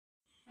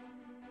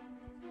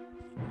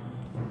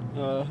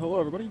Hello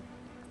everybody.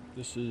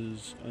 This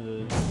is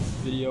a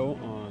video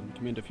on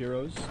Command of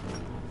Heroes.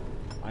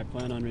 I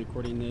plan on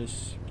recording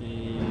this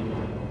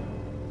game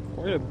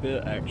quite a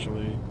bit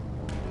actually.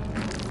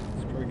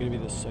 It's probably going to be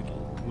the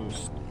second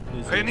most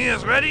busy.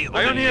 Pioneers ready?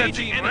 Pioneer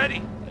team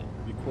ready?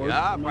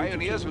 Yeah,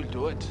 Pioneers will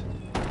do it.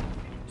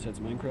 Besides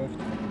Minecraft.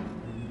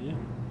 Yeah.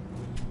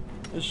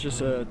 It's just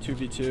a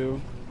 2v2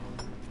 on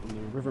the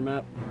river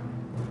map.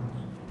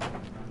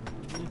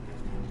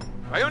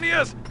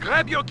 Pioneers,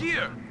 grab your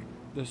gear!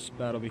 This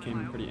battle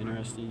became pretty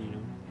interesting, you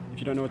know. If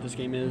you don't know what this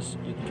game is,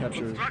 you have to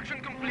capture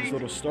these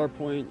little star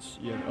points.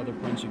 You have other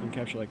points you can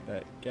capture, like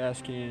that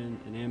gas can,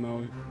 an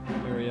ammo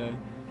area,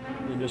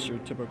 and just your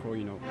typical,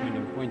 you know,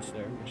 random points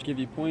there, which give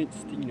you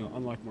points to, you know,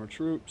 unlock more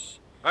troops.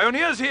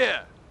 Pioneers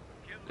here!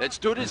 Let's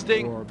do this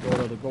thing! Or build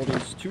other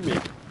buildings to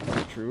make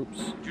other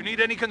troops. Do you need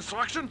any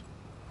construction?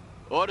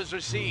 Orders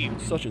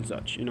received. Such and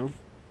such, you know.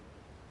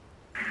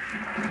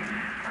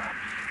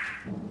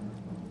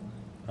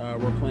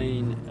 We're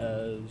playing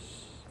as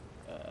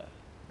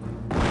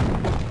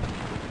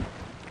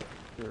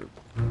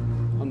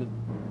on the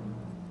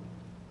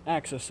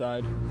Axis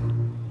side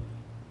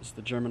is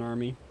the German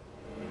army.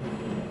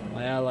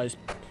 My allies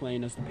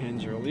playing as the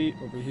Panzer Elite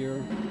over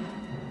here,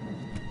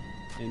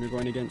 and we're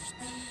going against.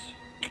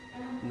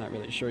 I'm not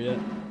really sure yet,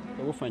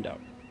 but we'll find out.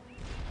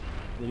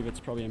 I believe it's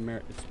probably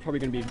It's probably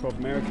going to be both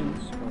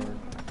Americans or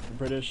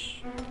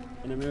British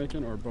and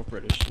American, or both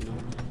British. You know.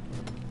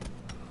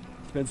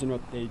 Depends on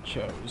what they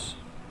chose.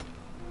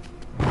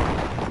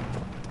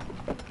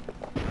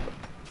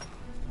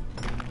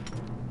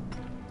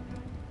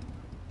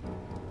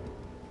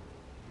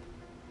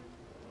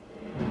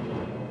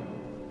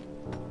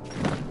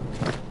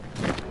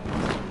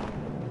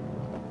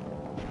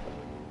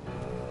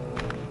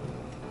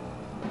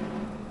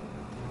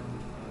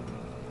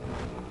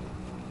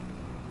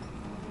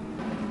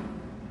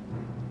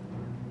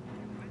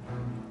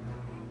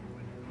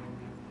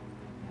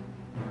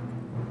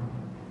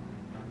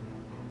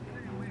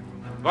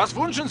 Was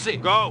wünschen Sie?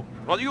 Go!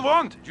 What do you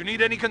want? Do you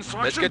need any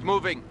construction? Let's get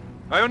moving.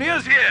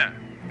 Pioneers here!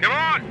 Come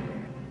on!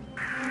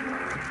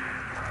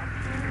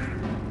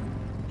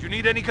 Do you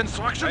need any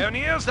construction?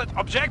 Pioneers, that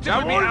objective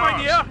will be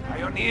ours!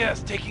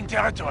 Pioneers taking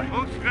territory!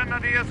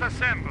 Grenadiers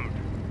assembled!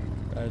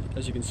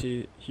 As you can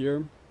see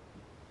here,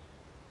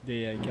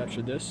 they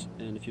captured this,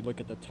 and if you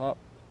look at the top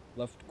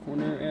left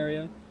corner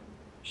area, it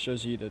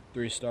shows you the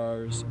 3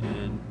 stars,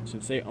 and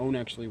since they own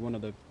actually one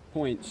of the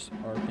points,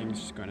 are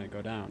things going to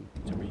go down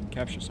until we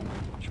capture something,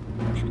 which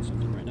we're capturing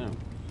something right now.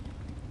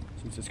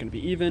 Since it's going to be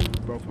even,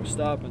 both will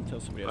stop until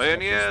somebody else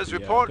Pioneers captures the,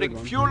 reporting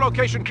fuel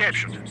location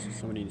captured.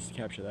 Somebody needs to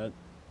capture that,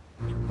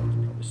 which we're about to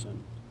probably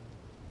send.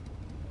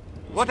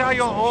 What are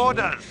your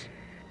orders?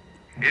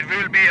 It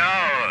will be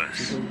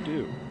ours. What do we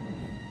do?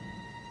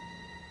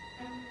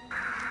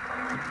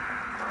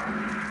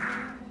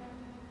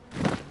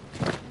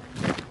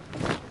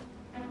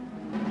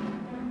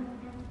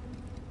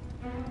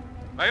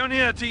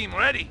 Pioneer team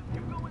ready.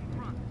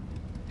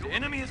 The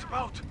enemy is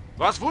about.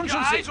 Was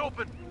wünschen Sie? Eyes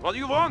open. What do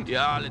you want?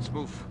 Yeah, let's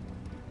move.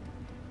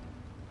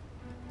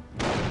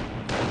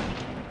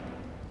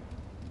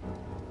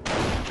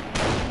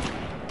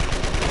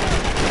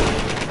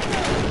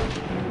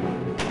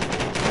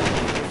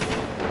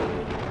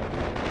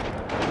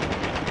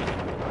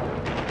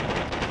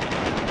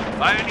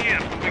 Pioneer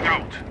moving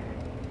out.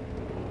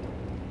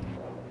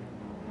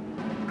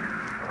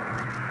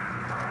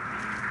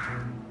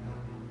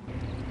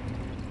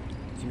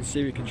 As you can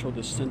see, we control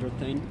the center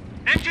thing.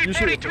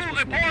 Usually the person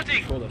that can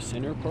control the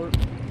center part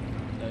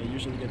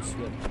usually gets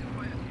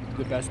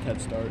the best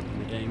head start in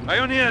the game.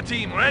 Pioneer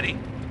team ready.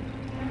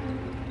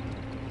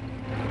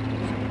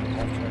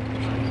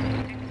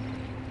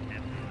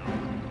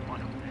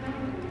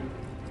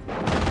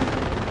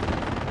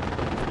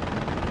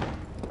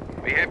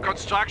 We have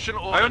construction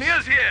orders.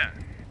 Pioneers here.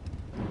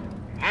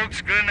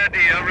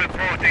 Volksgrenadier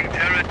reporting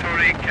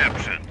territory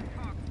captured.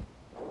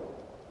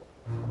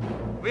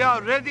 We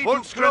are ready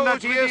to close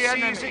with the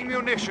enemy. Seizing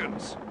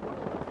munitions.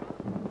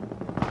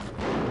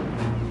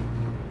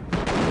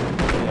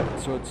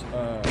 So it's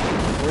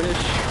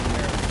British,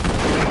 American.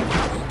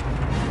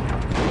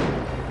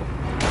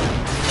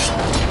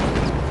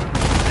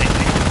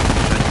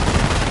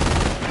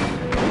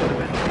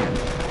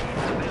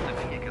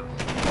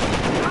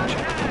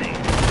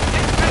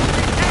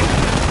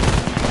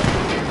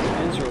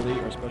 Panzer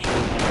Elite are special.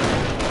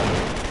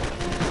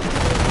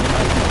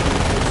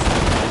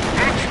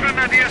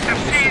 Volksgrenadiers have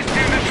seized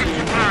munition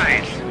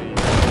supplies.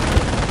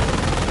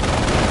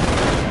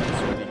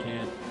 So they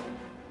can't.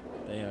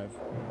 They have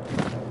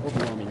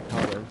overwhelming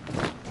power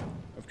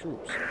of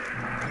troops.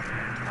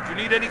 Do you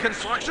need any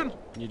construction?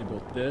 You need to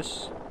build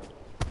this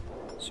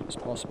as soon as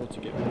possible to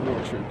get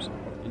more troops.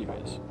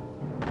 Anyways.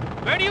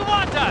 Where do you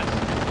want us?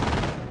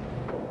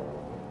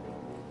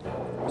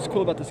 What's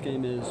cool about this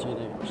game is you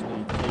can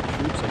actually take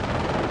troops like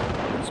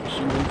this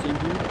machine gun thing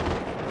here.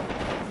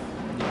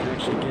 You can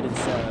actually get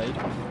inside.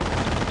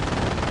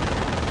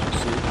 As you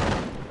see.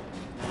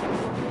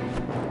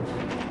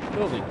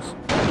 Buildings.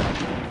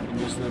 And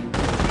use them for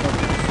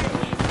cover and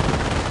such.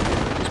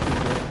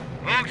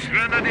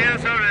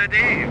 Grenadiers are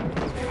ready.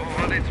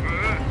 Forward its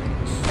word.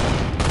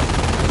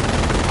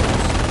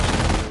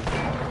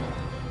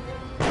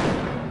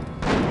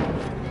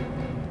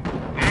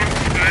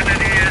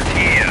 Grenadiers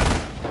here.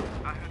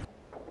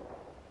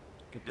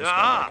 Get this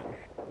guy back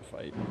in the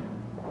fight.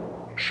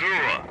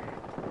 Sure.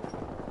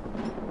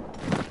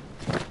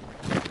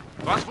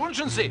 Was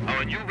wünschen Sie?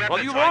 Our new What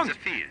do you weapons are in want? the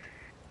field.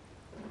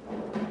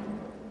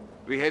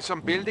 We have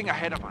some building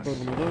ahead of Put us.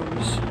 one of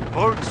those.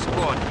 Volk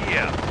squad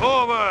here.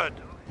 Forward.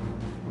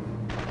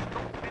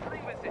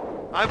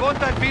 I want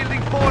that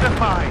building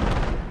fortified.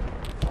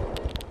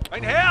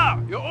 Ein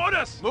Herr! Your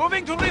orders!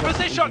 Moving to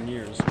reposition!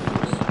 Engineers.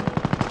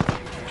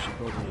 Actually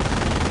building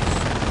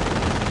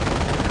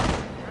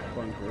a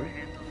bunker.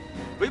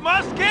 We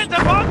must get the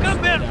bunker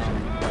built!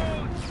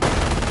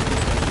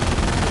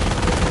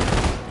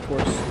 Of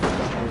course,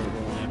 we'll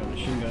only have a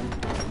machine gun.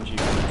 MG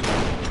gun.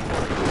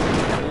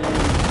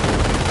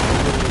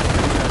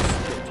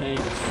 And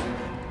tanks.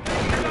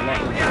 A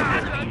lot more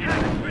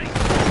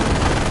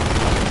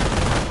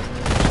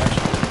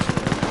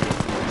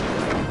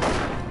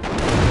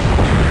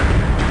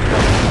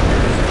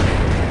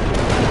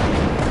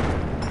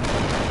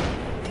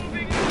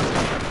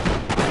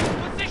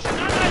Position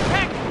under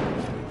attack!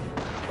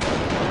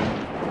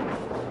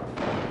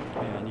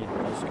 yeah, I need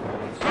these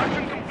guys.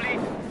 Construction complete.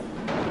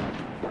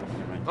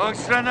 Right.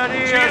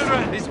 Grenadiers!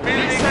 Children, this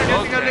building is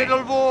getting a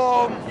little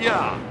warm.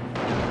 Yeah.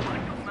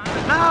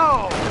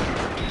 Now!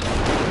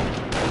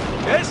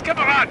 Yes,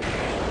 Kamerad!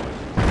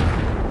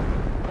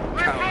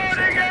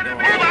 Reporting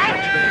enemy! Move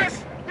out!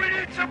 We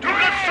need some to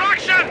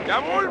construction!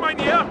 Jawohl, mein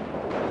Herr!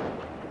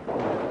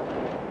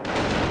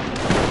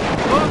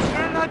 Those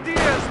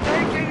Grenadiers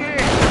taking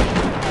it!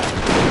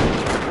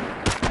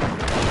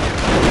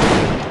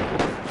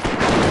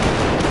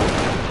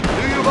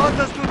 Do you want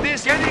us to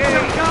disengage?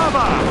 Some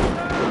cover!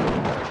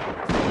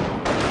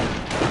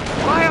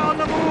 Fire on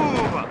the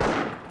move!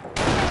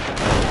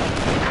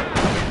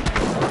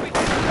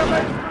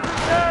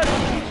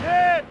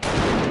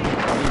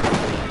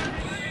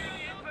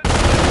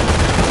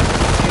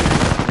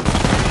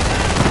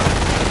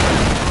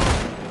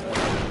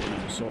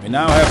 We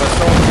now have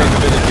assault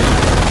capability.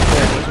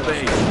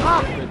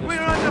 Ah, we're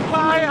under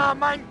fire,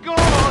 my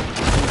God!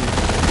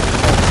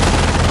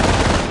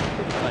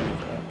 Perfect timing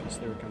for that, because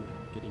they were kind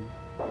of getting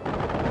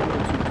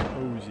too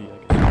cozy,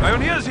 I guess.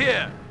 Pioneers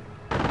here!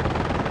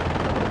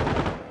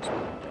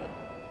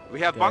 We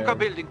have bunker There.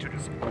 building to do.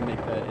 So we'll make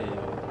that a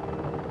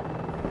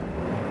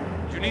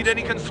Do you need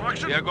any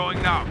construction? We are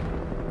going now.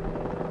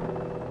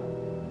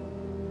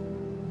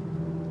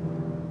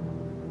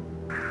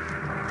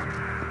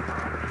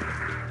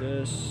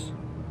 this.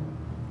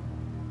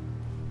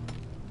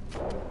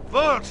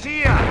 Volks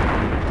here!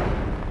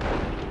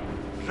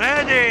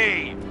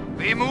 Ready!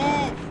 We move!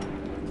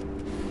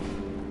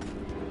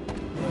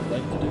 What I'd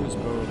like to do is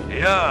build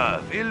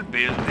Yeah, we'll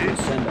build a this.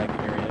 sandbag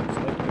area, because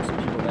I'd like to get some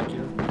people back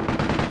here.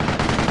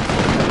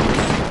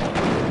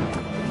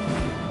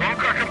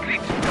 Bunker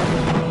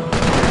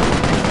complete.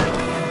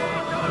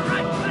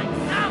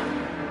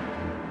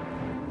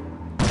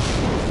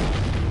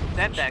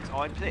 Sandbags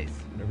are in place.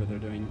 Whatever they're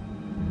doing.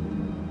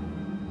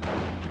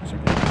 Looks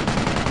like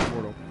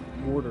a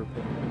mortar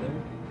pit over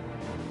there.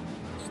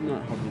 It's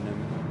not helping them.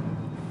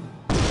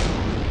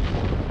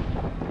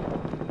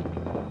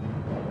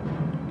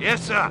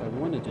 Yes, What I sir.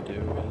 wanted to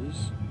do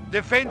is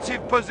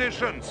Defensive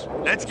positions.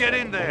 Let's get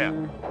in there.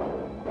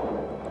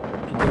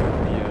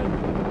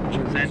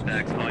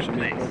 Sandbags are in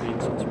place.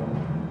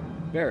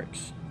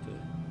 Barracks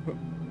to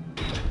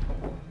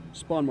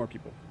spawn more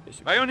people,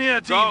 basically.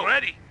 Pioneer team Go.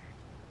 ready.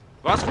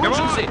 Was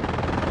wünschen Sie?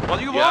 What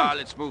do you want?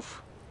 Let's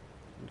move.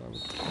 What I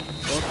would love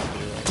to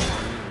do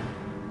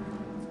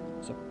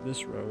is up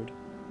this road.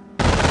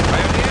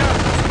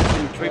 Pioneers!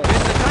 We built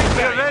the tank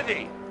We're barrier.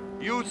 ready.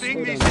 You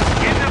think Slow this down. is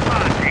in the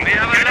party? We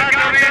have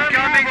another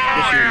incoming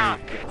fire.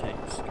 Get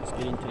tanks, because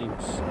getting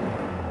tanks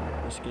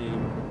this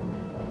game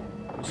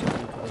is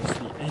something called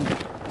the end.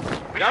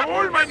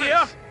 Jawohl, mein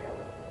Herr!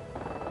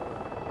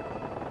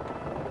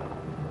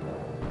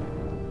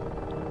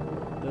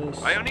 This.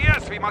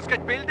 Pioneers, we must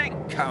get building.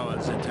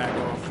 Cowards attack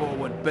our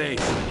forward base.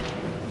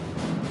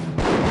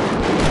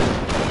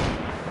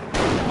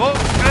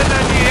 Both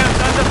Grenadiers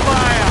under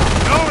fire.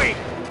 Going.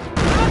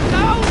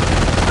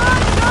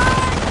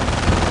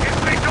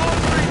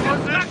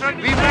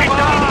 We move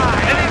on.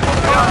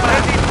 We are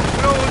ready to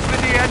close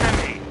with the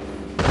enemy.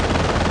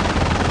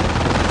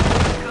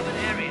 Covered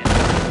area.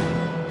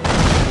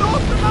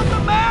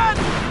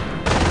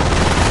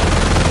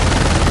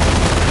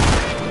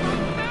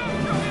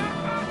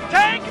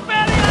 Tank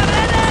barrier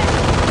ready!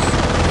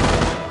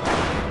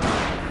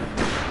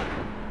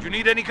 Do you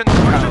need any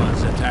construction?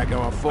 Cowards attack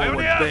our forward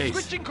Pioneers, base.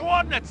 switching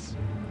coordinates.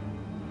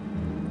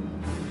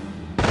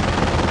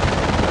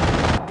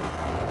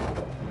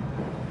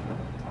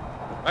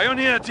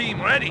 Pioneer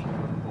team ready.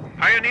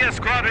 Pioneer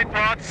squad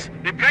reports.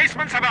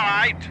 Replacements have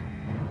arrived.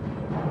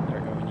 There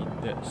we go, we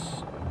need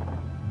this.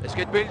 Let's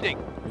get building.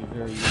 Be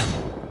very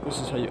useful. This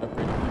is how you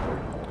upgrade people.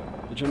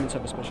 The Germans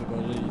have a special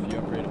ability. If you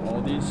upgrade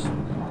all these,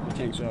 the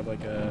tanks will have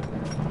like a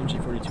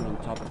MG42 on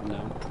the top of them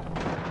now.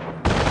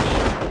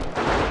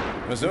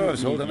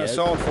 Reserves hold an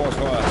assault force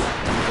for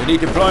us. They need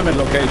deployment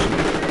location.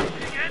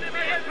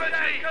 Enemy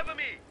infantry! Cover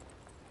me!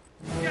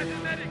 Get the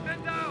medic,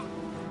 bend down!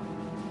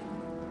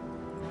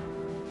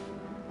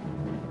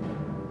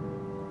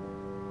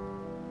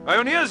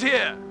 Pioneers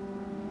here!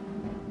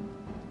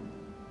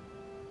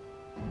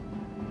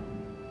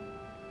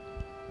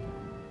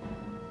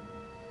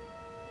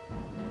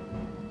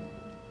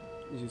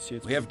 As you can see,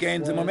 it's We have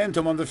gained the quad.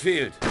 momentum on the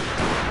field.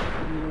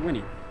 We're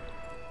winning.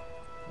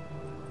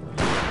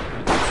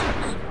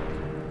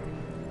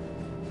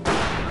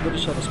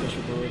 British have a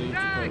special ability to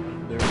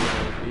put their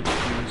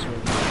HQs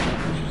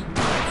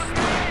or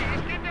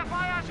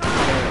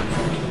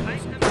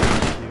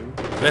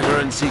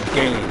Veterancy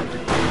gained.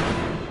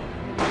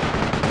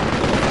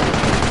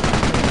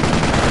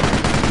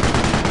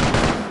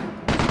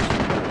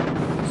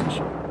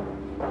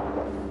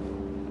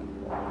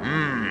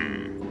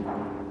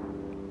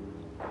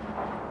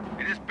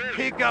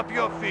 Pick up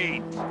your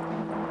feet.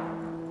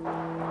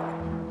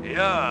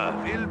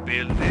 Yeah, we'll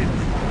build it.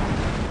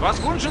 Was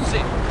wünschen Sie?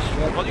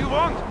 What do you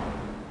want?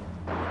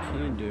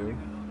 Can do.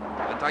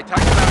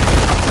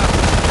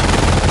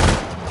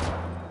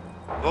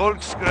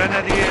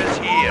 Volksgrenadiers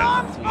here.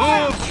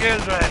 Move,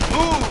 children,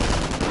 move!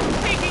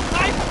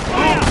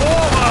 Move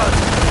forward!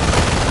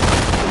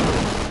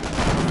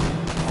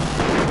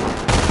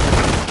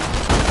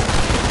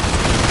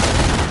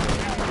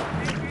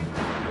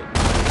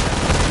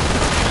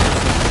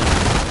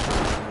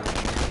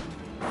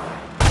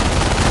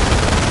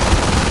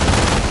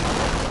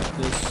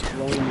 This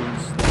rolling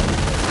means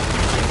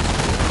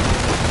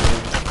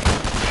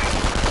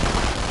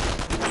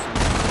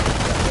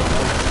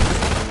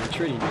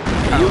retreating.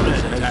 The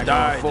unit has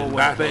died in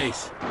battle.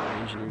 Base. The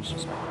engineers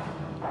just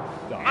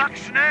died Mach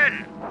schnell!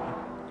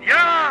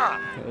 Ja!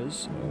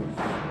 because of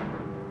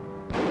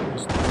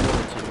this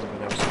ability over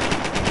there.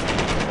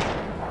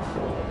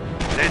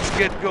 Let's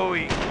get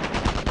going.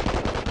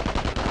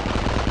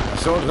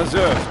 Assault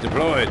reserve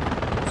deployed.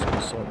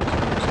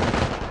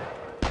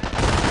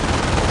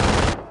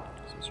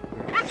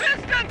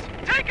 Resistance!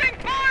 Taking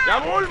fire!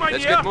 Jawohl, mein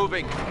Let's Herr! get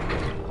moving.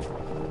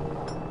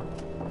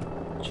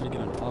 Should I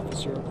get an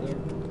officer up there?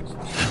 This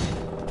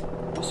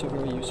is so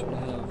very useful to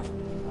have.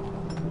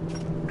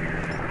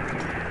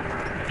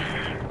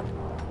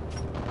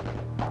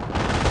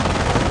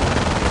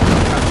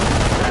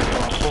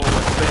 Our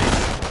forward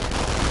base.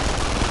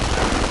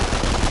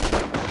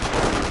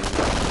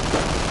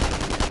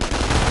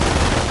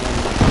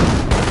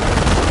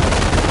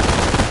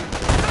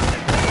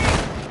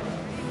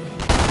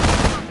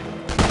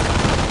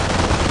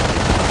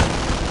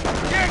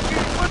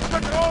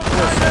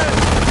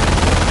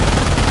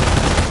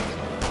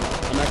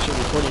 I'm actually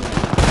recording right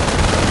now.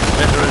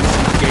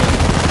 Veterancy gained.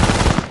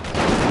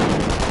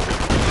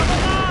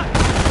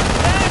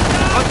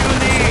 What do you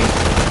need?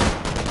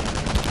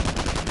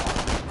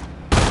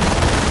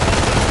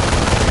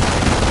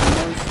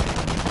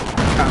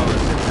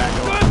 Cowards attack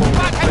our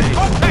forward base.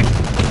 Contact!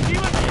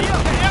 Niemand hier!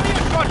 Der Area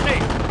Shortly!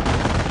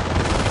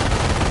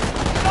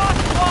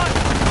 Last one!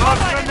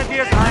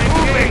 Volksgrenadiers are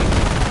moving!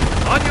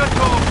 On your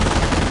toes!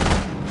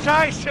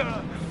 Scheiße!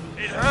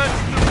 It hurts!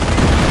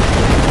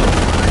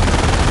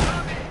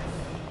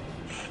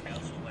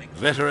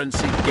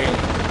 Veterancy gained.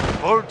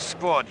 Volt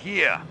squad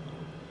here.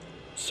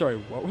 Sorry,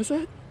 what was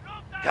that?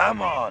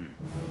 Come on.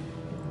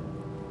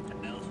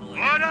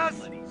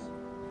 Orders!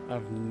 I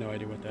have no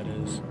idea what that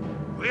is.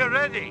 We're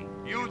ready.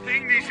 You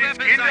think this is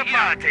kinder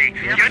party?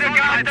 Get a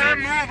gun,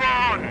 move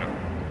on!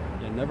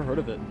 Yeah, never heard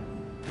of it.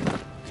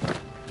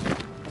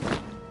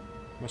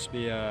 Must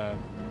be a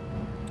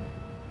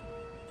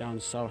down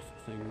south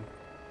thing.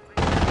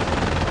 Yeah,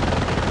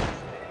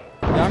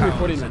 I'm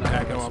recording that now.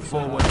 Attack our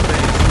forward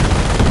base.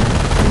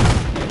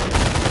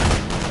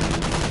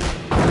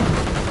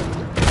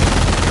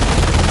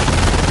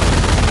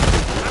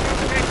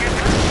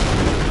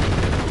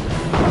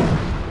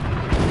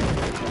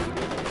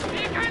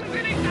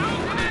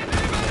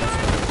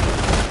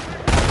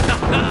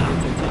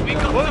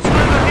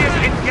 Volksgrenadiers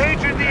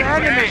engage in the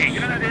enemy.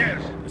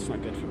 That's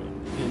not good for me.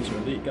 Pins are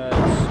elite guys.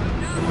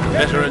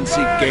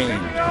 Veterancy gained.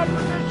 Slow down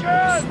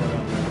their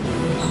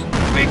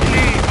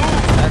Quickly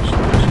move.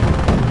 Actually,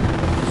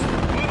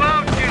 Move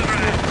out,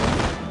 children!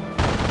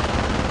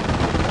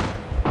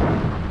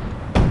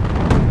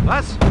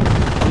 What?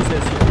 these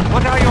guys here.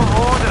 What are your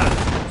orders?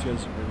 These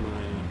guys are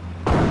my.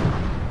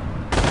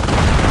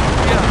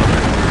 Here.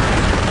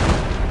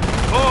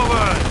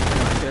 Forward.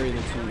 Carry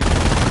the team.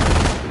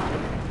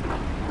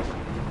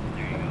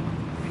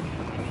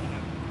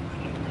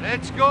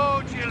 Let's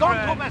go, children.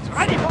 Thomas,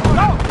 ready for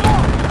go!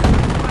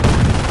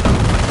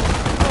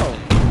 Oh.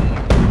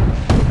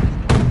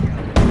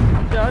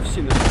 Yeah, I've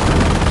seen this.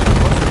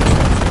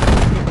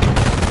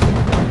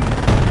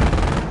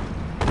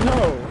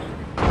 No.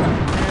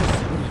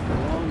 Yes, what is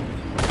wrong with you?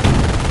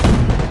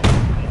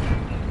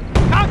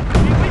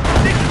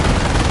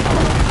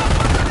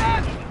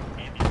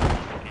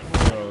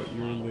 Bro,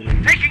 you're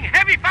literally Taking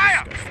heavy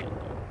fire! disgusting.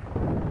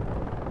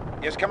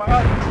 Yes,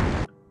 Kamerad?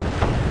 I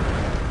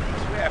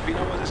swear I've been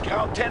over this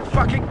ground 10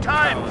 fucking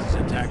times! Let's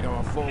attack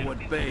our forward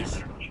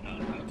base.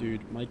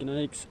 Dude, Mike and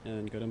Ike's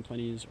and Good and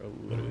Plenty's are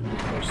literally the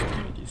worst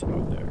candies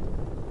out there.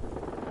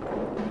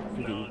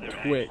 Freaking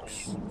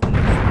Twix.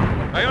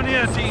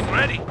 Pioneer team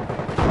ready?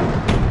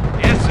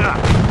 Yes, sir.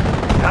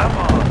 Come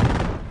on.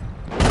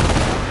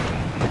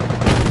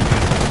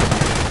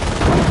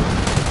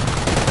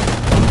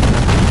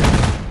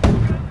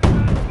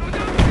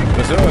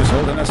 Brazil is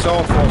holding an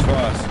assault force for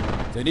us.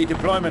 They need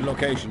deployment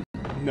location.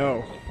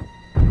 No.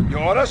 Your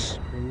orders?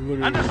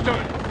 Literally. Understood.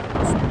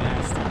 It's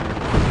nasty.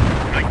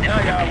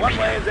 Yeah, one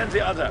way and then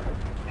the other.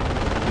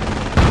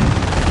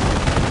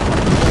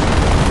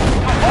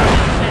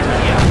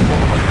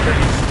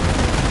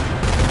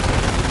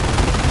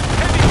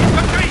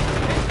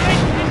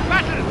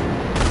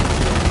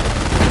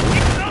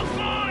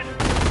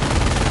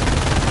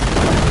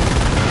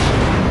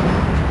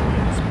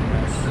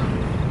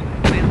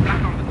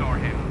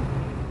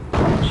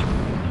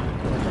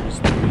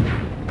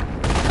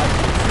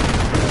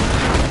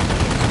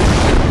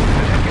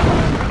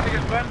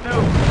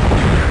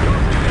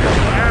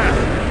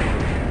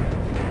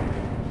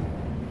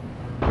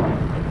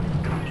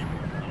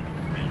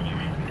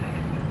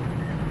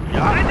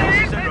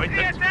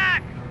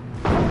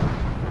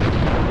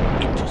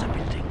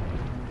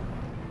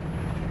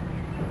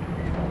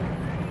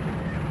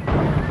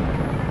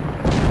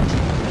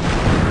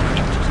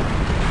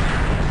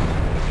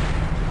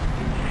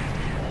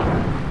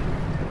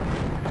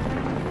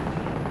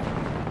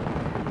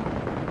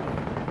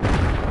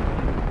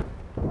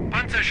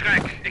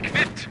 Panzerschreck,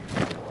 equipped!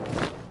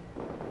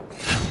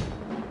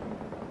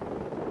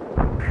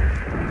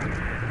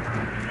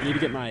 I need to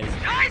get my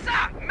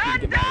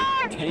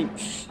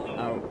tanks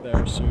out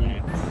there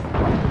soon.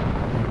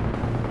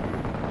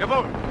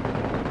 Jawohl!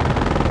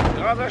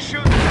 Rather shoot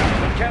it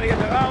and carry it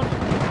around.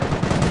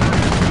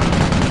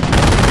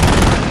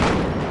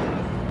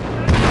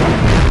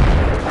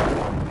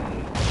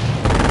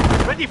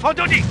 Ready for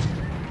duty!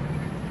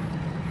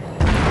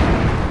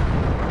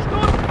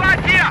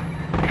 Sturmfahrt here!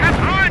 Get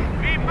on!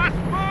 We must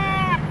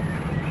move!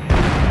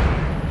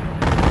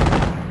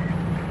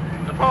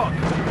 Support!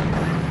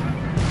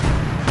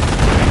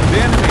 The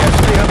enemy has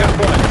 300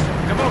 bullets.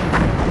 Come on!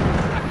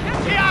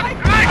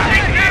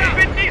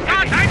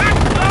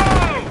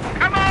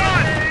 Come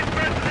on!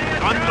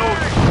 Unload!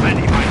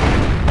 Ready, Mike!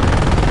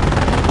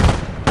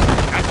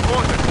 That's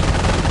ordered!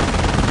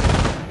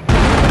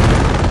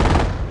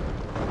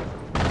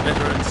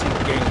 Veteran seat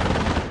gain.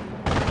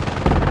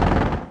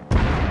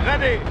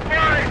 Ready!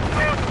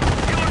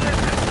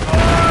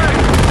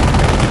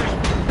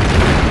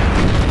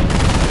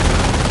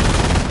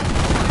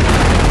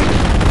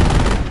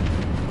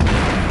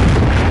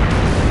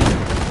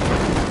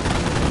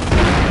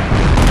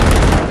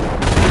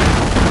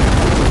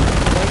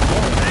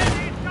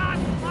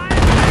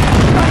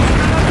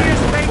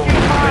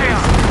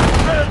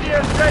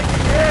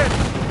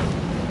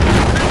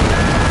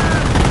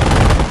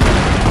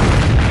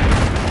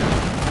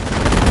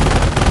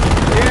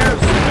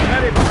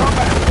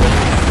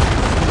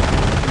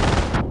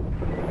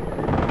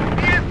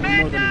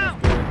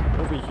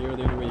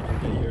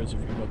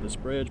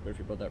 Bridge, but if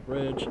you build that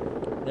bridge,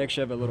 they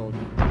actually have a little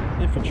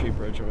infantry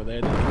bridge over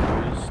there that you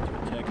can use to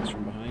attack us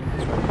from behind.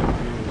 That's why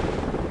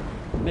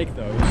we make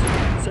those.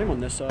 Same on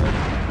this side. They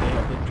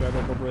have the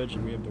drivable bridge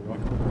and we have the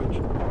walkable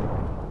bridge.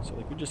 So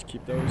like we just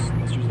keep those.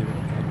 That's usually what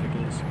the tactic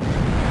is.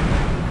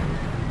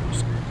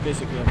 Just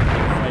basically have to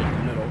fight in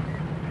the middle.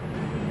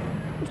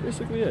 That's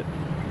basically it.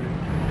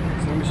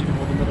 As long as you can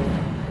hold the middle.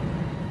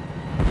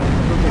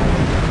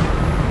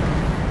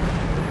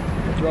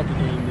 Throughout the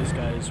game, these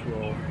guys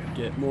will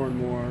get more and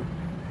more.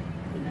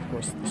 And of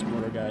course, this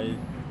mortar guy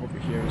over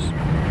here is. We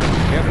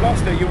have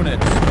lost their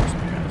units.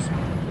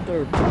 But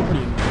they're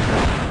pretty annoying.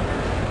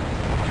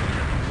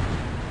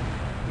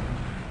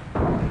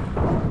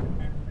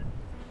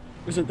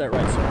 Isn't that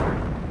right, sir?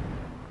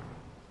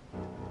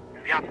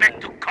 We are back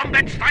to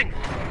combat strength!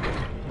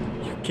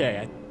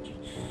 Okay.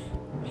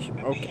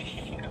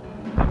 Okay.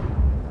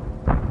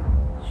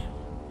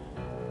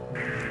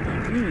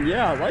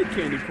 Yeah, I like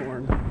candy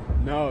corn.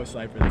 No,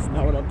 Cypher, that's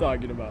not what I'm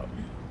talking about.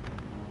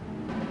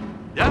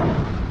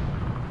 Yeah?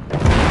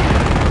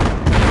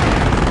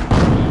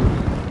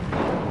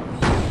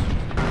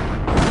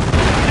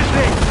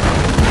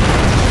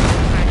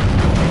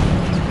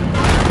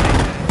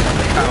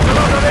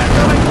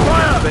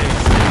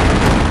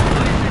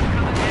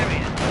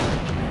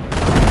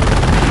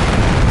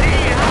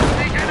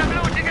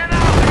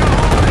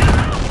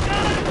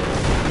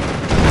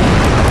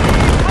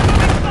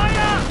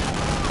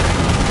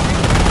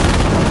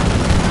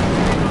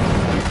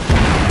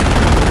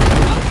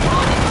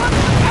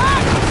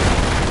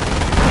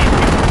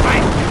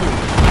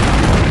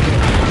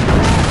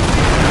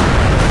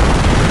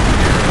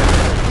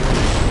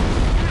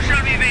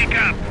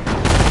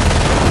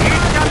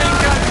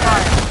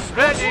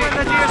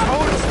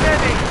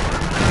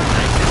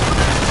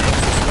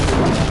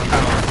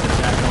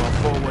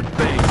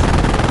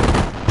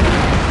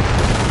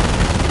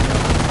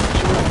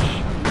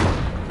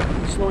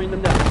 destroying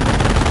them down.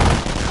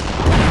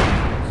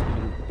 What's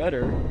even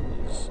better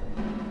is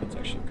it's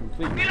actually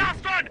complete. We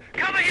lost one!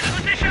 Cover his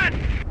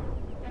position!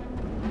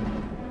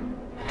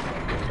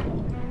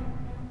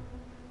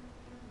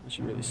 I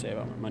should really save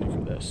up my money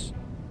for this.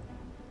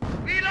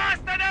 We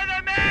lost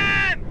another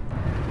man!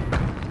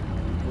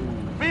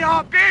 We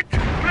are beat!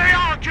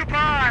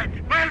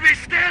 Preoccupied! Well, we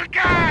still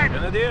can!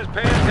 Grenadiers,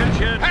 pay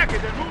attention. Pack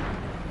it and move!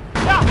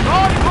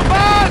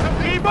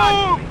 We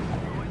move!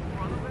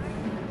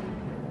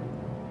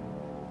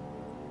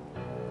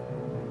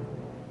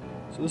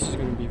 So this is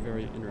going to be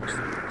very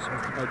interesting. So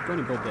I'm going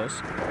to build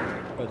this,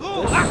 but this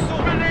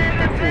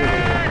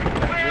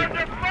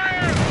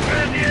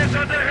Grenadiers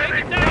under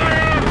heavy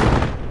fire!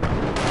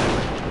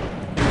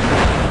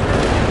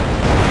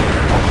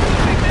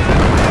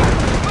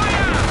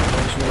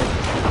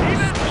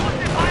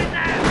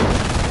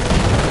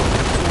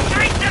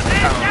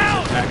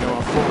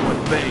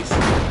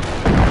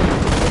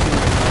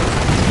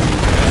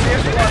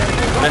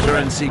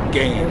 Veterancy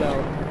gained.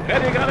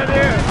 Heavy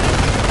Grenadier!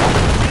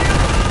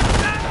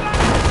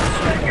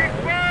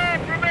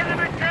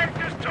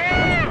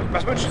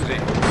 Was wünschen Sie?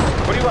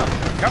 What do you want?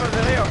 Come in the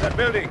rear of that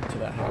building. to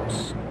that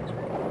house.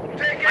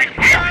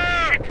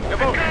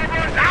 Jawohl.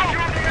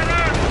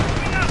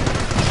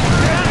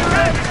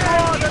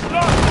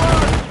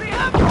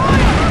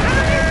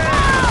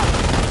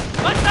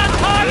 What's that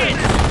target?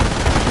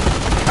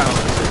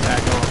 Powers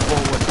attack our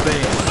forward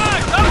base.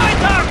 On my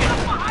target!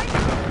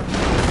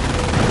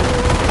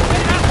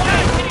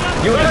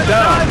 Unit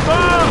down.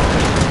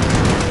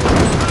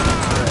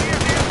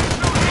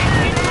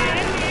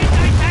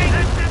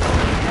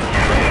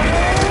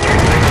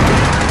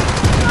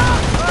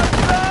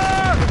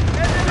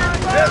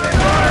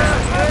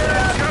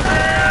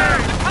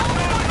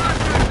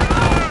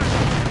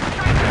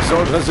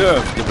 Assault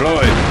reserve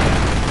deployed.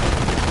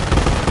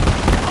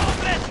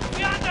 Omelet,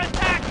 we are under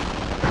attack!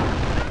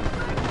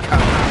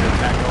 Powers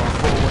attack our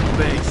forward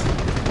base.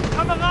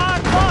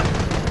 Kamerad, look!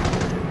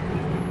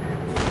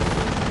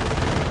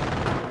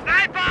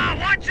 Sniper,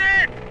 watch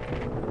it!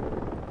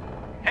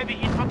 Heavy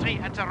infantry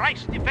at the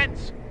Reich's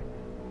defense.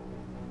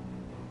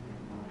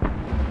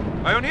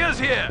 Pioneers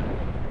here!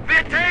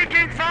 We're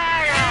taking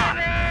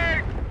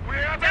fire! We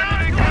are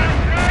taking fire!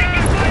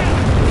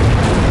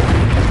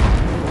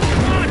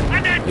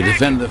 We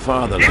defend the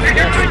fatherland to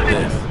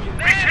death.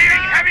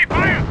 Receiving heavy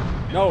fire!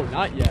 No,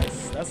 not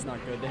yes. That's not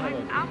good. They have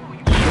a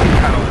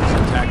Powers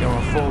attack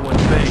our forward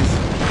base.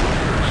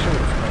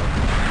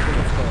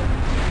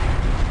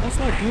 That's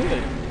not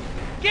good.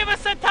 Give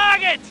us a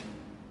target!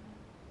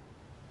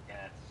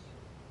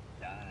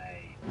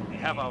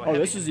 Oh,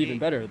 this is even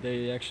better.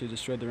 They actually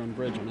destroyed their own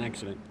bridge on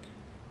accident.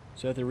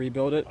 So if they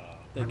rebuild it,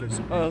 that gives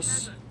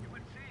us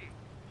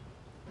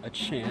a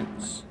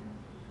chance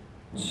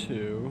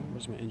to...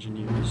 Where's my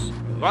engineers?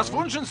 Was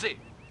wünschen Sie?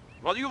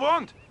 What do you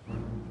want?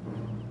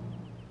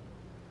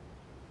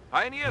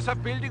 Pioneers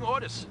have building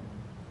orders.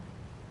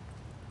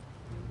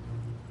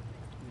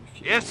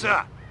 Yes,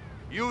 sir.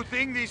 You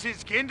think this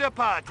is kinder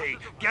party?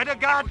 Get a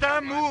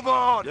goddamn move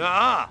on!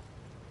 Yeah.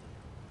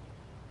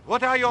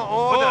 What are your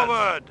orders?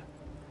 Forward!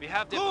 We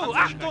have the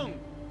Achtung!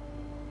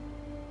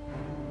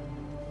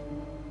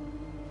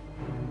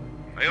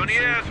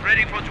 Pioneers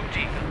ready for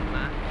duty.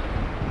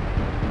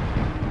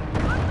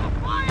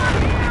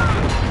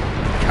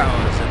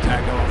 Cowards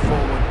attack our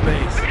forward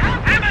base.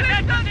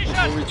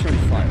 We'll return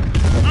fire.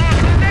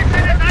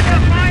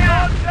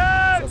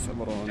 That's a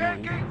little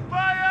annoying. I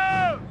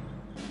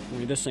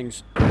mean, this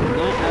thing's not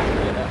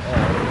accurate at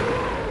all.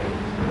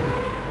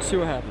 Let's see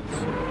what happens.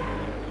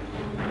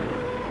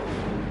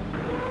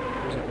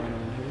 Where's it going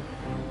over here?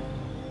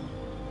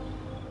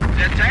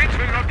 The tanks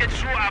will not get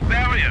through our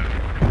barrier.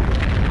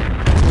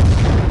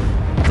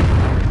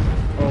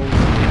 Oh,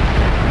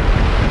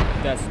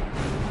 that's not.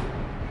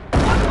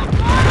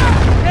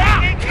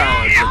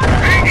 Cowards attack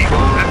our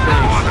forward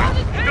base.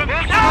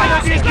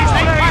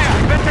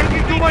 We're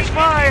taking too much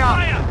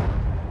fire!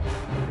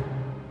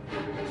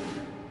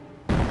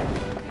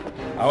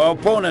 Our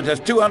opponent has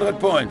 200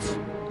 points.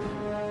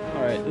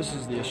 Alright, this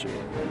is the issue.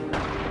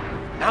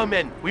 Now,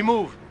 men, we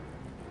move.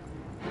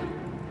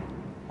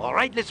 All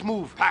right, let's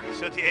move. Pack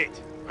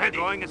 38. We're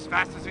going as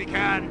fast as we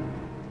can.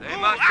 They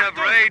must have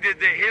raided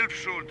the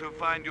Hilfsschule to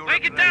find your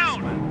Break it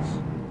down!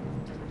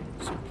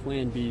 Some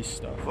Plan B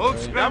stuff.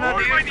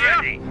 Volksgrenadiers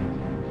ready.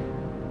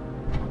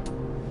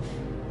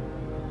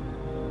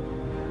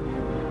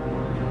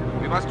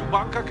 We must do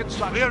bunker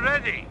construction. We're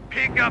ready.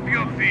 Pick up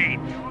your feet.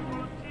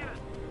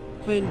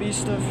 Plan B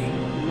stuff, you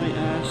might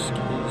ask,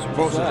 is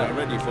Forces that? are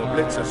ready for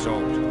blitz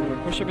assault. I'm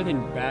gonna push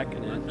everything back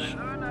an inch.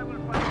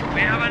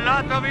 We have a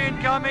lot of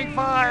incoming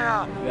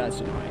fire.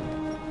 That's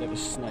annoying. They have a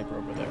sniper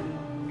over there.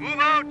 Move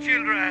out,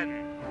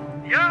 children.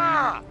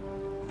 Yeah.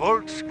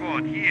 Volt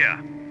squad here.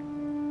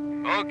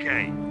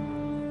 Okay.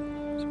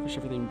 So push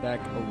everything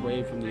back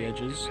away from the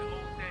edges.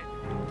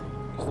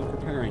 Because they're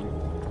preparing.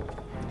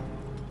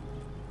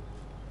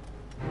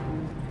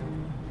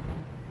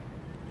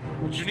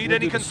 Which You need we'll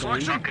any do the same.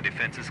 construction?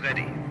 Defense is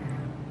ready.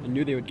 I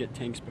knew they would get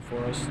tanks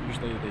before us.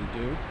 Usually they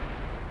do.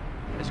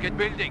 Let's get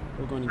building.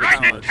 We're going to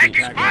Right, get then,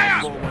 taking attack fire!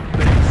 on forward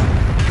base.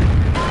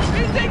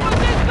 Building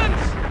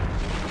resistance!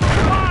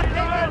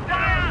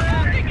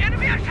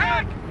 Enemy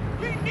attack!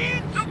 We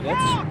need See,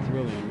 that's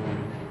really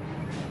annoying.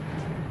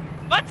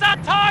 What's our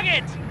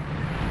target?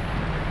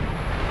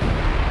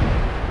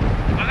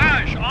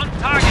 Barrage on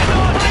target.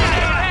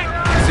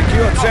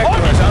 Secure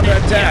sector is under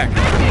attack.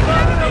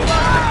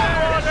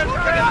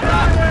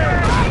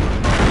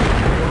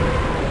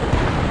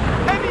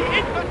 Heavy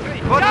infantry.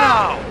 What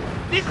now?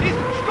 This is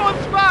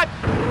Sturmsquad.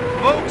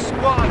 Smoke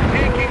squad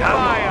taking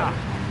fire.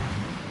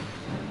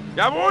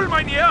 Jawohl,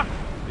 Mynheer.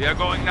 We are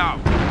going now.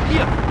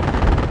 Here.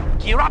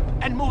 Gear up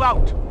and move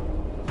out.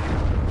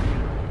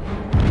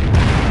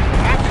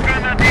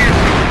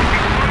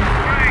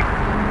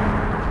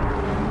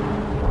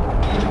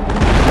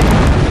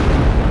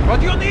 What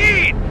do you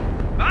need?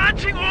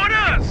 Marching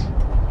orders.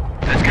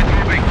 Let's get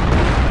moving.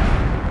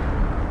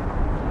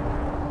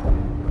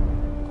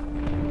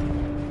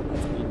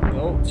 That's being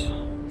built.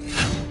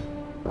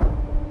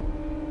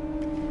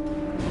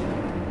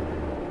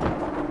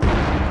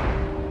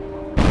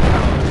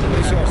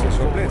 Resources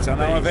for Blitz are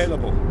now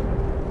available.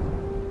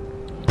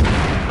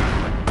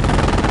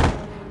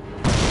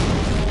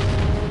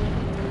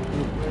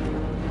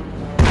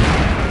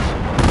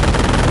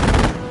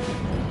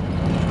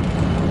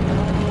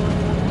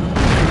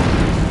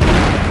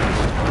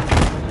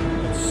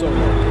 It's so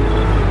low.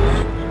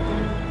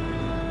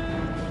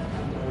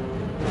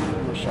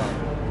 No shot.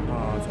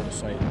 Oh, it's out of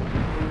sight.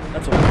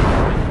 That's a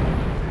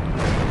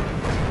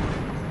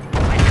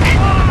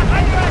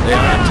They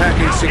are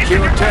attacking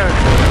secure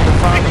territory at the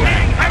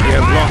farmland. We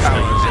have lost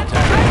ours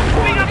attacking the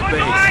forward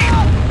base.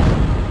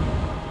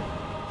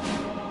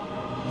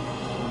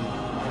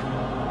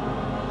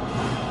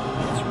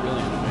 It's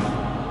really annoying.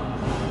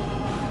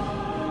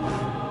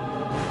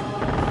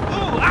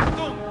 Oh,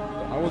 Achtung!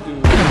 I will do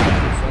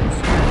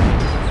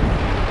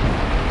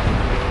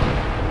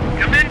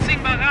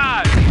Commencing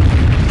barrage.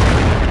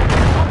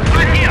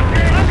 Right here.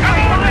 Come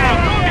on now.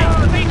 Moving.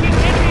 Taking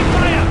enemy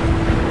fire.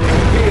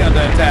 Be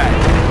under attack.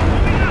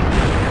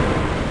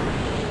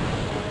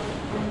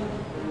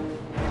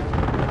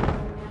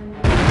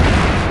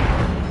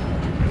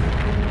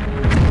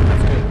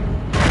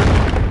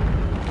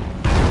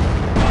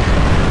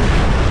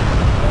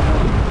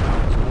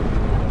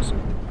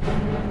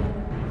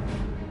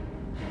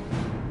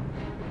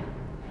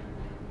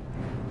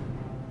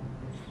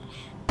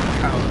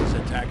 Cowards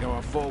attack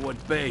our forward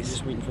base.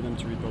 Just waiting for them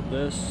to rebuild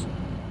this.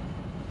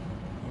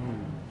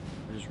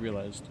 Oh, I just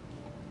realized.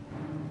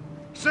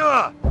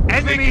 Sir,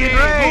 enemy in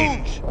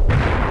range.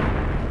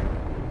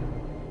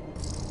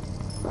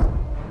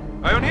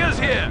 Pioneers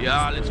here.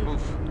 Yeah, let's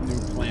move. New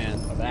plan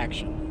of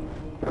action.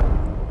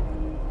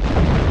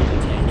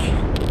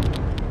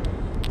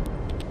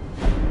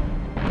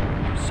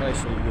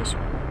 Precisely this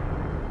one.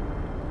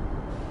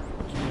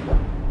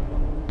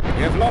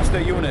 We have lost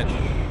a unit.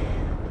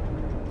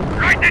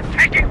 Right, then,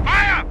 taking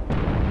fire.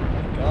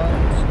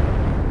 Guys,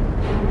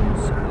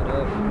 set it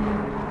up.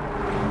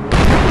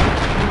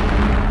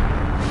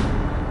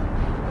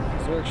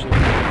 So actually,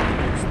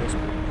 fix this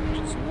one,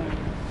 which is nice.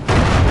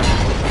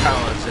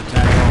 Cowards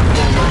attack our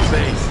forward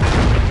base.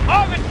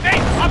 Forward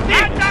base. Up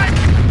there.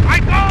 I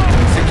go.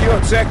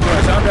 Secured sector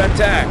is under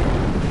attack.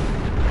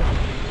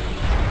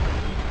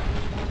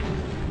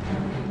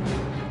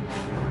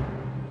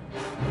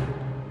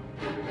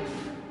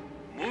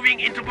 Moving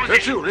into Hurt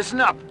position. you, listen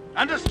up.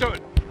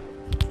 Understood.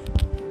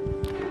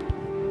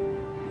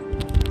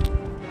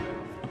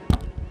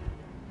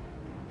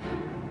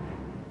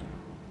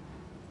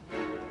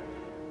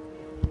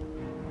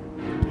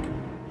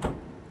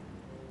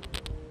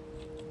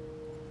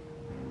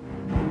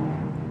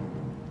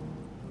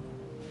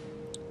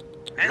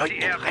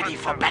 Lieutenant ready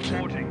for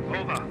battle.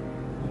 Over.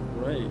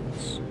 Right.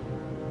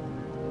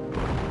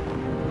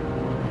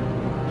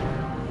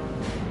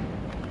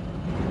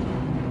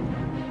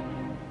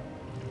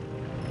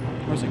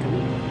 Where's it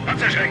coming?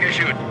 Panzerschreck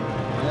issued.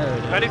 There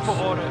it is. Ready for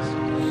orders.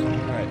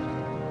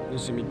 Alright.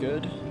 This is gonna be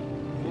good.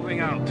 Moving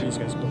out. These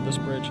guys build this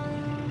bridge.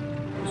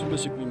 This will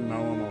basically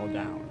mow them all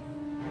down.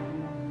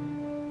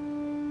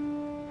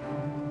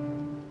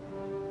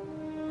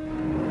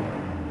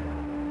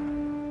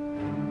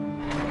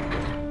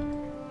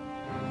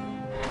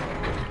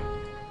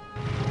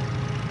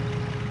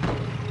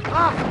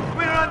 Ah,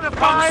 we're under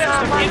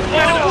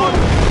fire.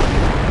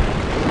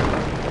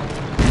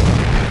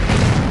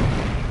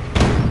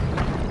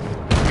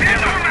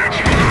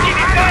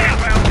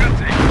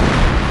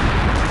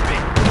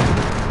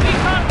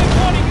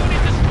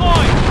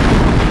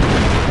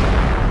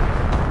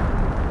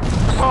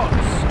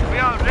 We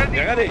are ready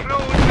to Ready.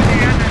 close with the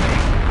enemy.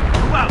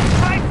 Well,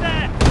 right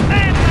there.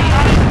 Man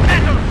behind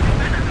battle.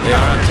 They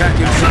are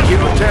attacking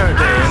secure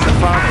territory in the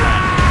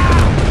farmland.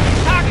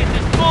 Target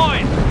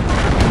destroyed.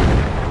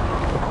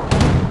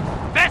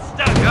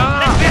 Vesta.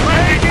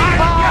 Taking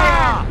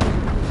fire.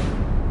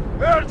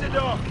 Hört ihr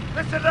doch!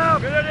 Listen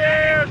up!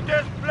 Grenadiers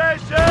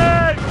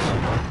displacing!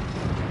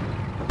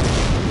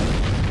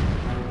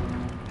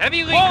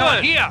 Heavy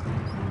recon here.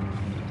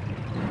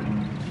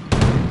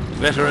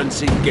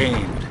 Veterancy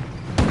gained.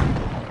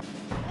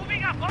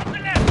 Moving up on the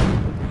left.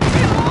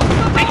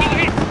 Taking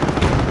hit.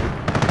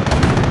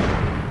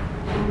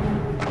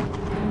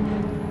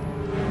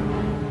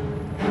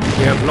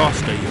 We have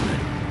lost a unit.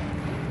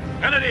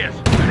 Grenadiers!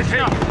 Let's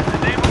help! In the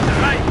name of the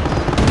right!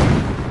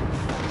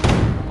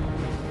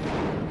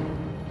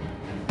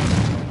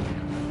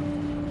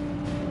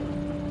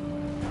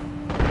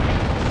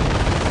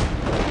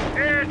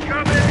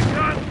 Incoming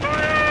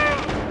gunfire!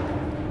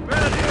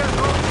 Grenadiers,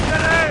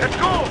 let's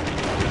go!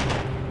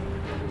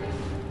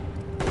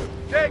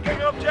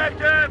 Taking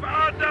objective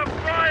under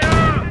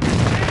fire!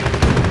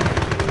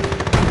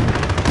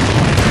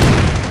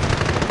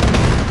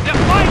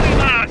 They're firing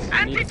us!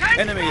 Anti-tank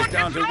Enemy is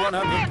down to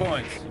 100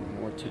 points.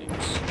 More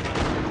tanks.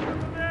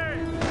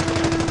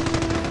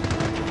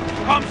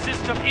 Comm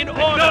system in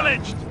order.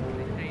 Acknowledged!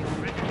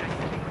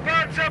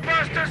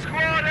 Panzerbuster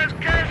squad has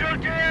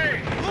casualty!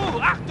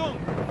 Achtung!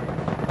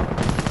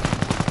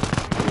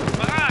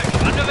 Barrage,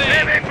 underway!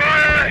 Heavy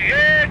fire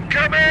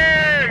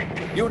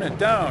incoming! Unit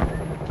down.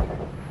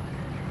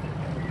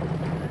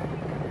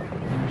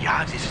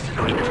 Ja, this is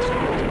the Leute.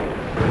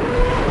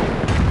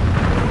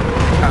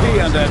 Be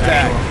under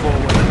attack.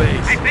 Forward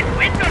base. I've been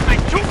windowed by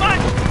too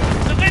much!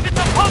 The ravens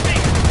are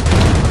holding!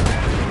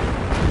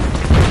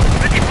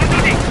 Ready for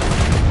duty!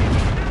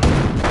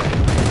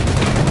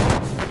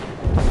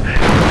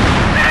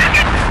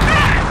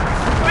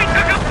 We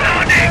took a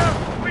pounding!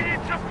 We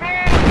need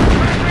support!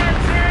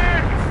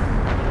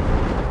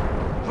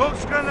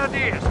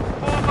 Volksgrenadiers,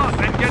 form up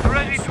and get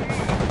ready to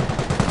move!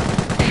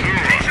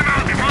 Face them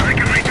out before they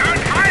can return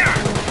fire!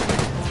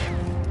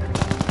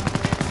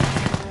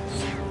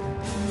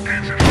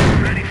 Panzer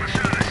ready for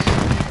service.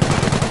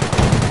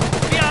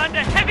 We are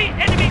under heavy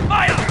enemy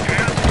fire!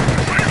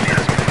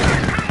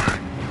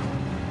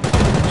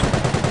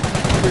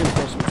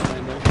 Reinforcements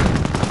landing.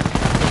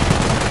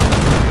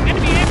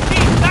 Enemy MT,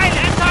 silent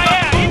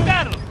anti-air, in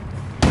battle!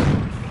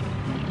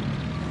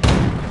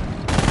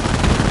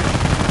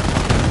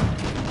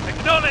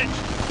 Acknowledged!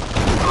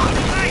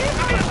 Behind!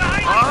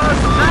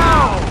 Us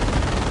now!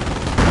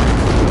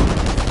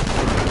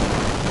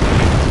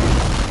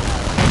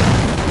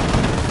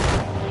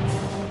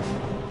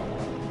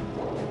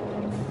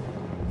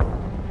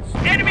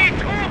 Enemy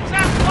troops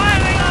are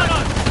firing on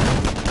us!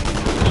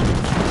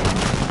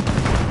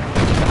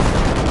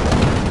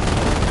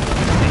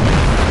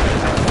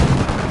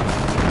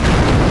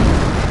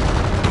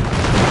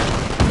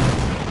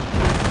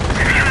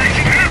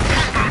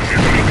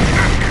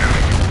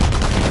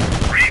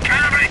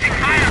 Recalibrating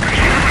fire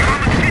control on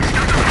the fixed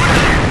of the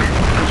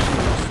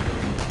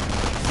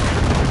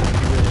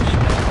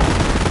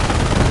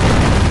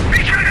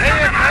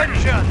Pay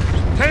attention!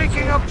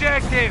 Taking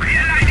objective! We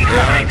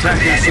are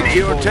attacking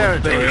secure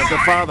territory of the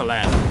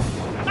fatherland.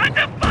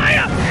 Under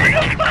fire!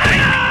 Under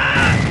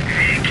fire!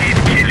 Keep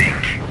killing!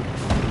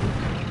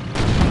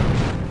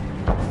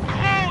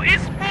 Crew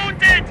is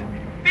wounded!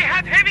 We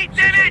have heavy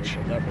damage!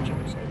 That which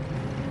looks like.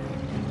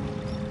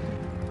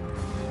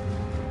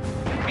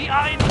 We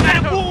are in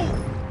battle!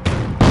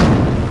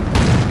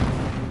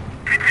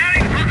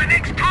 Preparing for the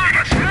next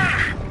target,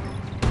 sir!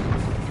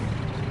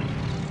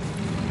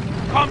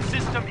 Comm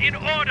system in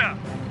order!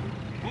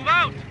 Move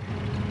out!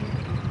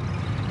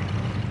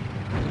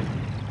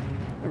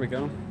 There we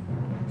go.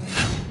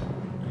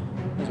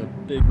 That was a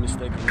big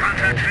mistake on my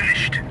Contact Oh. part.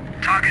 finished.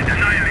 Target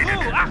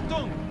annihilated.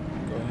 Achtung!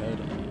 Go ahead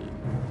and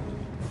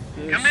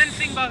this.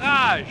 Commencing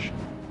barrage!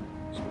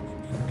 So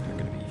they're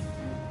gonna be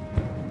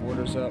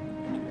borders up,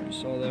 like you already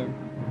saw there.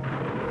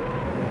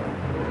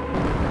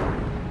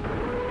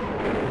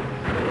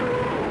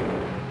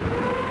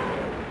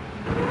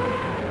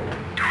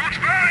 Don't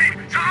worry!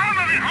 The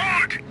armor will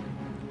hold!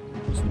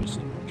 Just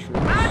loosen troops.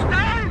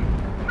 down!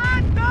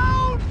 Man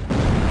down!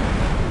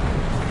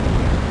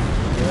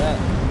 Look at that.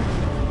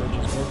 Bridge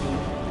is broken.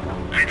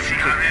 Let's see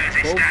how well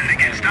they stand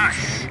against us.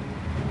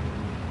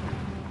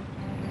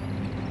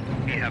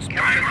 We have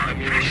captured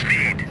the fresh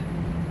lead.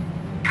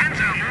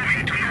 Panzer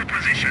moving to new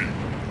position.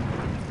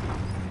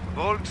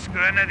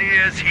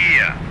 Volksgrenadiers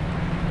here.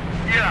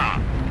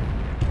 Yeah.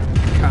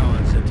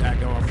 Cowards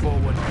attack our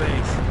forward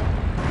base.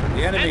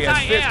 The enemy has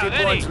Anti-air, 50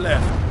 ready. points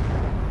left.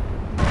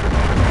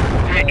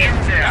 We're in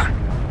there.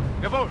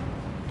 Jawohl!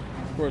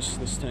 Of course,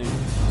 this tank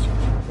is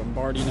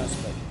bombarding us,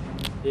 but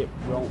it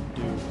won't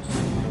do a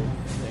single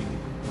thing.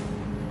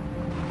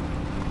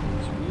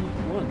 So we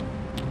won.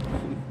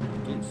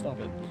 Can't stop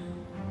it.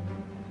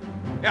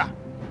 Yeah.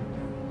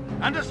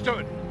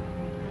 Understood.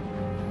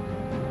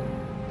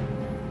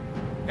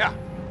 Yeah.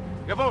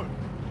 Jawohl.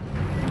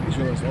 Just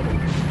realized that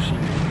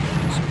machine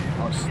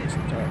was us this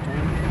entire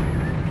time.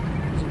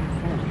 Isn't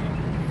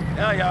flying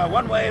yet. Yeah,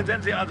 one way and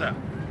then the other.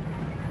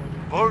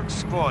 Volk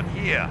squad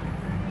here.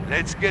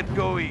 Let's get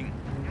going.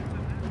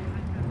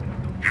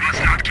 You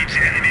must not keep the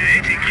enemy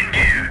waiting in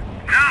here.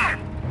 Now!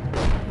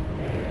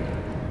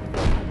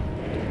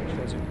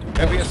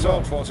 Heavy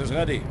assault forces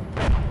ready.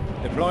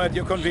 Deploy at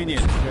your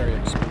convenience. Very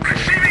expensive.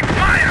 Receiving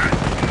fire!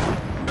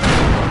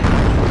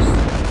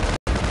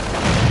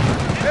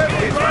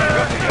 Heavy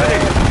fire!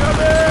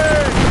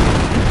 Coming!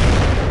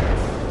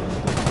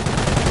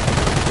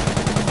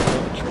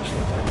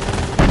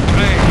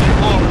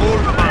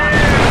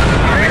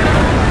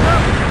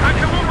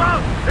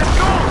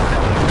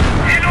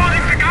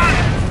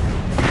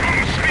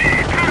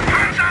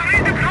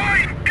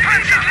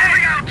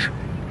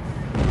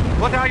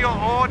 What are your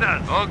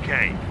orders?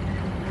 Okay.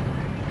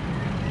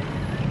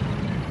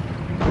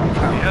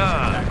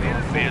 Yeah,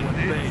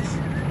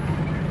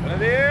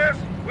 Grenadiers,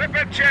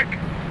 weapon check.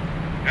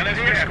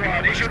 Grenadier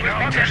squad, they should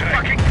respond in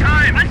fucking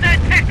Time! Under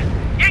attack!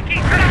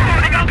 Yankees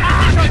holding our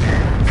position!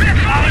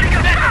 Holding our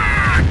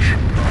position!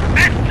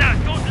 Master,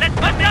 don't let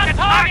them get a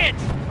target!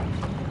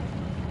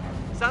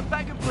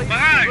 Sandbag and please.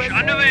 Barrage,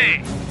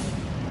 underway!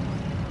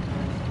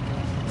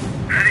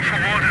 Ready for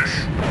orders.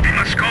 We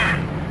must go.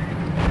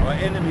 Our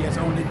enemy has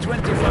only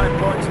 25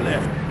 points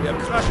left. We are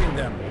crushing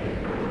them.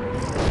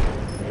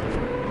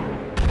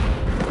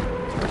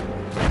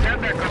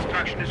 Sandbag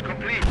construction is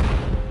complete.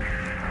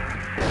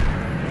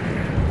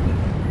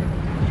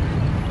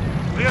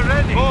 We're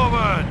ready.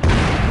 Forward.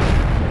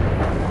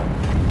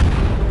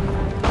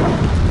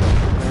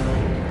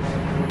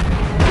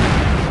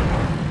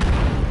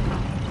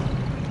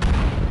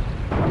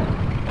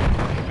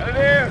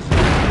 Grenadiers!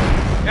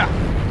 Ja,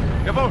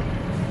 jawohl.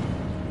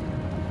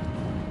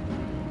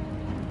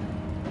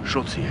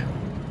 Schutz hier.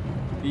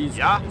 These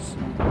Yeah. guys.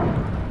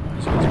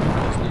 These guys are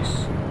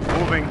business.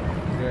 Moving.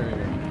 Very,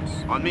 very nice.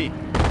 On me.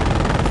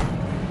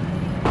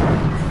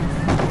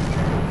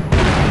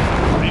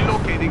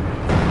 Relocating.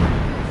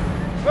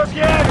 Was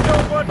jetzt?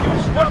 Don't want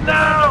you stop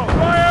now!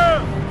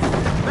 Fire!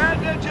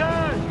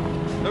 Bandages!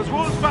 Those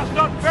wounds must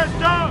not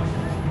fester!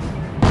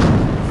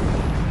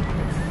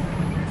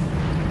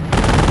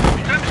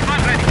 Stimmt,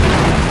 ready.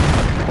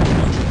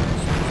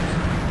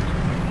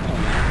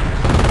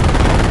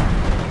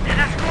 Let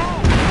us go!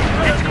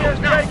 Let's go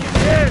now! Take it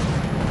in!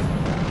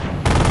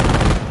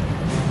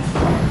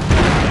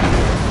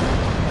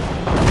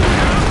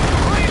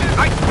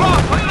 Right,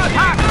 cross! Let's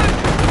attack!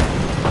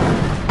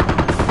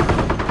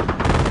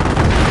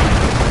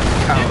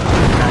 Cowards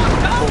attack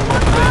the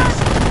forward base.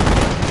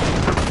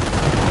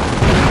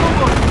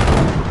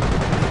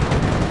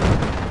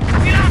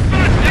 Get out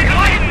first! Take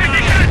away in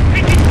position!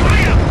 Taking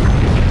fire!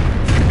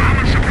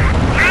 Armor support!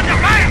 Under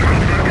fire!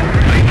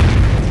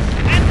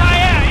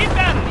 Anti-air,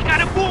 inbound! We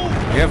gotta move!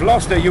 We have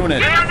lost a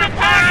unit. Give us a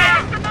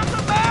target!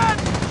 Another man!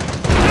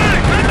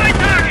 Good, my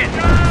target!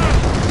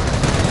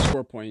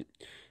 Score point.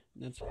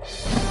 That's